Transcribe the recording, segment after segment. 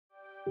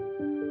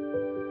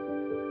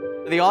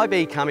The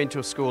IB come into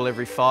a school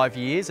every 5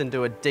 years and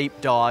do a deep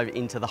dive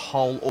into the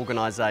whole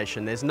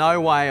organisation. There's no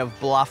way of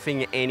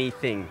bluffing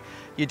anything.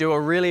 You do a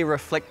really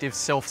reflective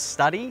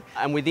self-study,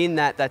 and within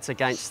that, that's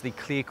against the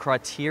clear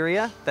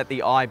criteria that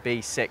the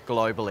IB set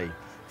globally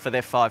for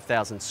their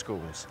 5,000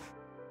 schools.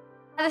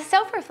 The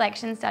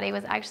self-reflection study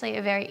was actually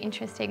a very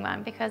interesting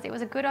one because it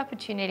was a good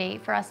opportunity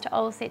for us to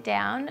all sit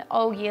down,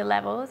 all year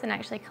levels, and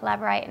actually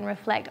collaborate and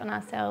reflect on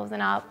ourselves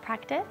and our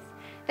practice.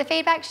 The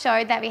feedback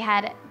showed that we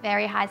had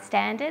very high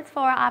standards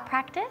for our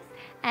practice,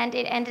 and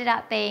it ended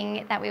up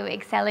being that we were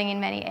excelling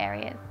in many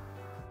areas.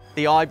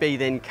 The IB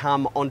then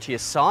come onto your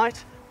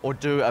site or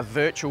do a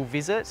virtual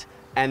visit,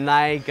 and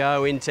they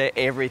go into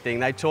everything.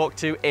 They talk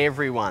to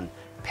everyone,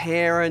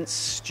 parents,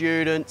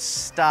 students,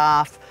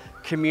 staff,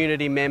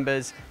 community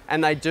members,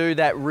 and they do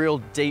that real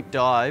deep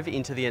dive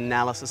into the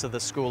analysis of the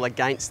school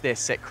against their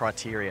set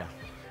criteria.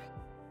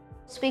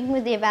 Speaking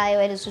with the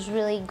evaluators was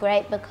really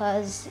great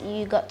because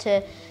you got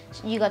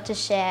to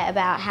share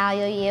about how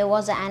your year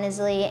was at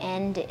Annesley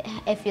and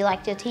if you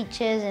liked your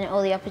teachers and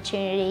all the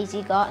opportunities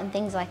you got and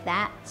things like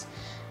that.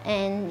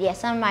 And yeah,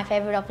 some of my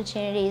favourite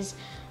opportunities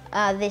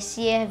this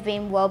year have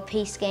been World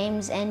Peace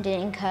Games and an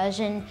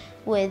incursion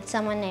with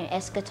someone named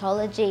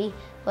Eschatology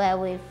where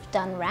we've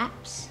done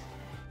raps.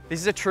 This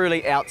is a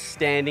truly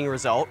outstanding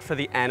result for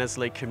the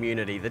Annesley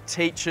community, the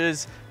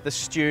teachers, the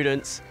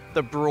students,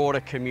 the broader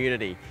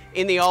community.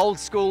 In the old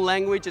school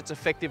language, it's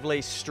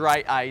effectively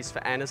straight A's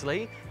for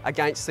Annesley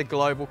against the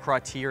global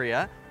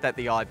criteria that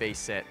the IB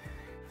set.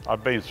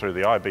 I've been through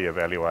the IB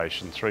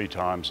evaluation 3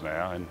 times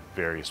now in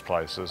various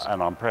places,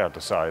 and I'm proud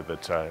to say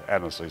that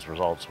Annesley's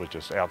results were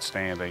just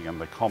outstanding, and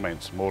the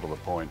comments, more to the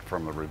point,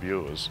 from the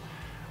reviewers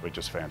were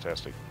just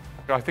fantastic.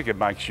 I think it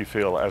makes you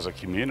feel, as a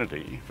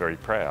community, very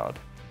proud.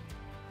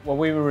 Well,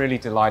 we were really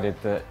delighted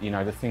that,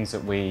 the things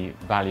that we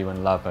value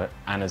and love at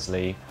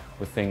Annesley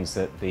were things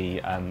that the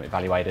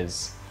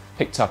evaluators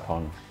picked up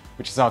on,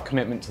 which is our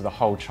commitment to the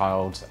whole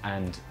child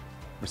and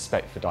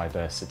respect for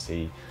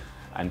diversity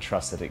and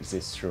trust that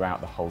exists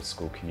throughout the whole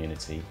school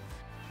community.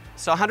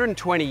 So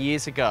 120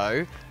 years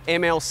ago,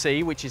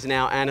 MLC, which is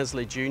now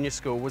Annesley Junior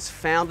School, was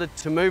founded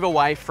to move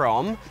away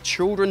from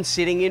children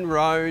sitting in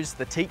rows,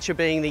 the teacher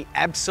being the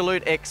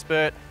absolute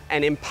expert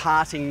and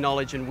imparting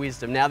knowledge and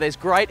wisdom. Now there's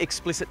great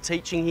explicit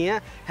teaching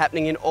here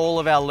happening in all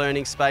of our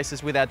learning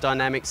spaces with our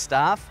dynamic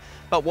staff,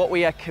 but what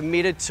we are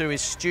committed to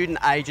is student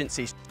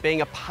agencies, being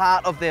a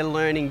part of their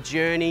learning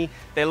journey,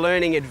 their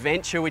learning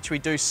adventure, which we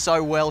do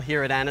so well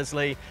here at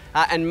Annesley,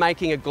 and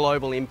making a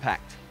global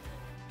impact.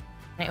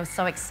 It was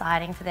so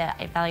exciting for the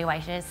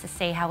evaluators to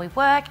see how we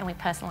work and we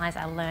personalise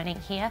our learning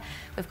here.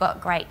 We've got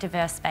great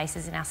diverse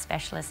spaces in our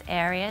specialist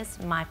areas.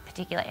 My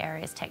particular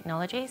area is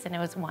technologies, and it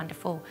was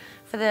wonderful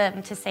for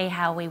them to see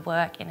how we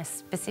work in a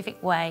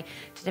specific way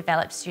to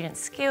develop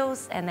students'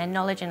 skills and their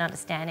knowledge and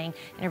understanding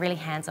in a really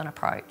hands-on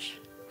approach.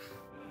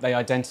 They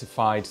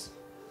identified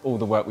all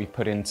the work we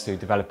put into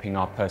developing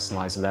our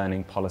personalised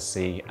learning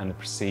policy and the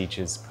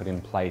procedures put in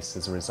place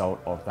as a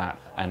result of that,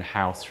 and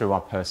how through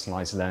our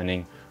personalised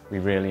learning we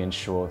really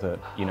ensure that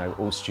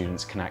all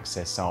students can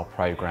access our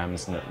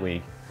programmes and that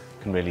we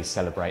can really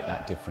celebrate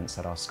that difference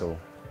at our school.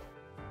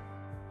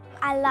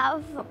 I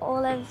love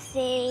all of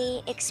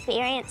the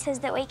experiences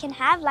that we can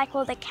have, like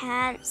all the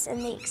camps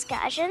and the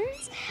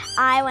excursions.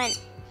 I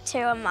went to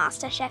a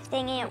MasterChef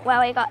thingy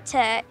where we got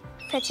to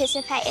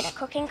participate in a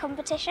cooking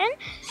competition,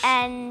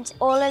 and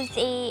all of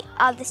the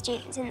other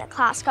students in the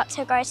class got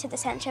to go to the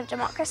Centre of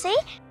Democracy.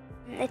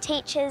 The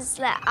teachers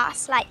let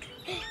us,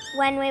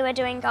 when we were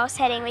doing goal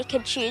setting, we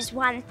could choose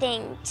one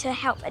thing to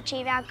help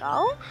achieve our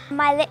goal.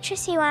 My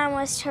literacy one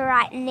was to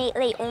write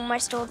neatly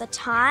almost all the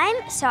time,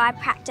 so I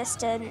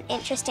practiced an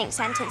interesting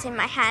sentence in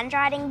my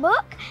handwriting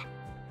book.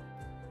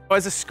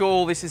 As a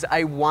school, this is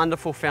a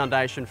wonderful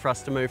foundation for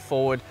us to move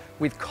forward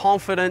with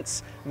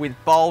confidence, with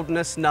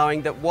boldness,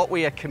 knowing that what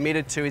we are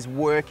committed to is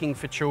working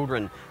for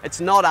children.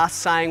 It's not us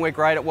saying we're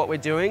great at what we're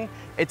doing,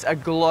 it's a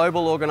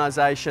global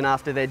organisation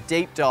after their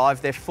deep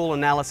dive, their full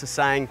analysis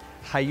saying,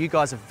 hey, you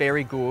guys are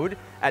very good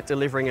at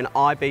delivering an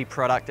IB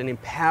product and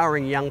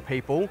empowering young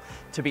people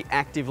to be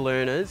active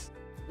learners.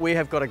 We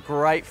have got a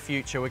great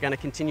future. We're going to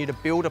continue to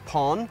build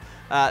upon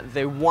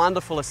the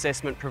wonderful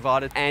assessment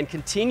provided and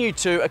continue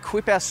to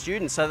equip our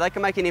students so they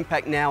can make an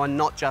impact now and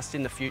not just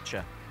in the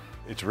future.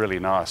 It's really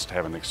nice to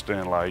have an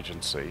external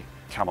agency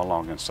come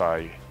along and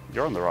say,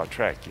 you're on the right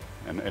track,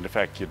 and in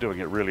fact you're doing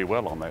it really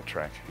well on that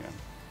track. Yeah.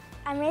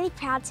 I'm really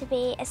proud to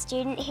be a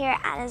student here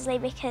at Annesley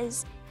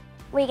because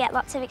we get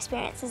lots of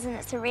experiences and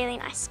it's a really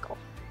nice school.